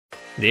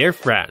Dear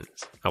friends,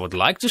 I would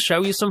like to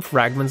show you some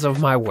fragments of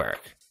my work.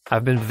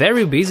 I've been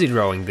very busy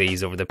drawing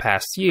these over the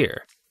past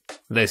year.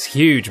 This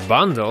huge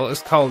bundle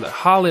is called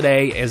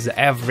Holiday is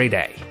Every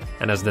Day,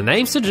 and as the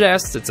name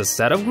suggests, it's a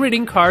set of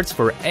greeting cards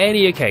for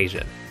any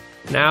occasion.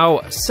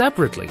 Now,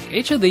 separately,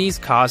 each of these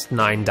cost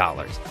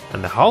 $9,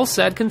 and the whole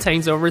set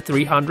contains over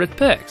 300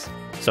 pics,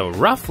 so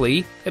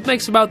roughly, it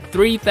makes about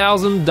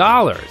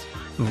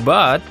 $3,000.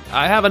 But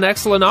I have an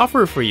excellent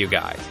offer for you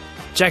guys.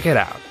 Check it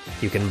out.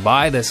 You can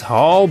buy this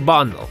whole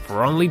bundle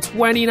for only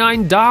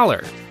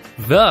 $29.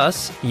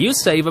 Thus, you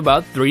save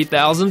about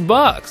 3,000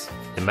 bucks.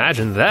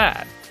 Imagine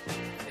that.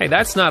 Hey,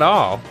 that's not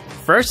all.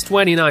 First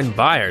 29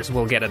 buyers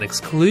will get an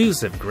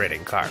exclusive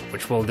greeting card,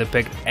 which will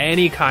depict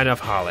any kind of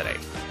holiday,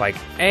 like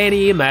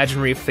any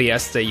imaginary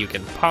fiesta you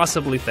can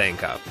possibly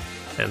think of.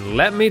 And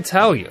let me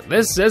tell you,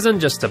 this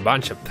isn't just a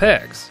bunch of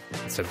pics.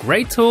 It's a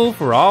great tool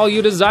for all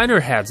you designer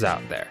heads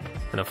out there.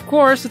 And of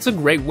course, it's a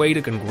great way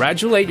to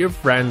congratulate your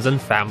friends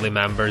and family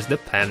members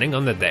depending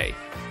on the day.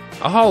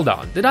 Hold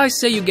on, did I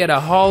say you get a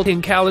whole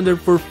calendar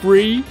for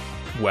free?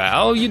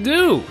 Well, you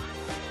do!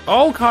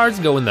 All cards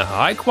go in the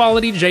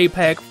high-quality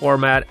JPEG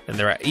format, and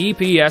there are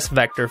EPS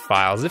vector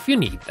files if you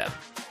need them.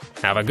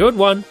 Have a good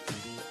one!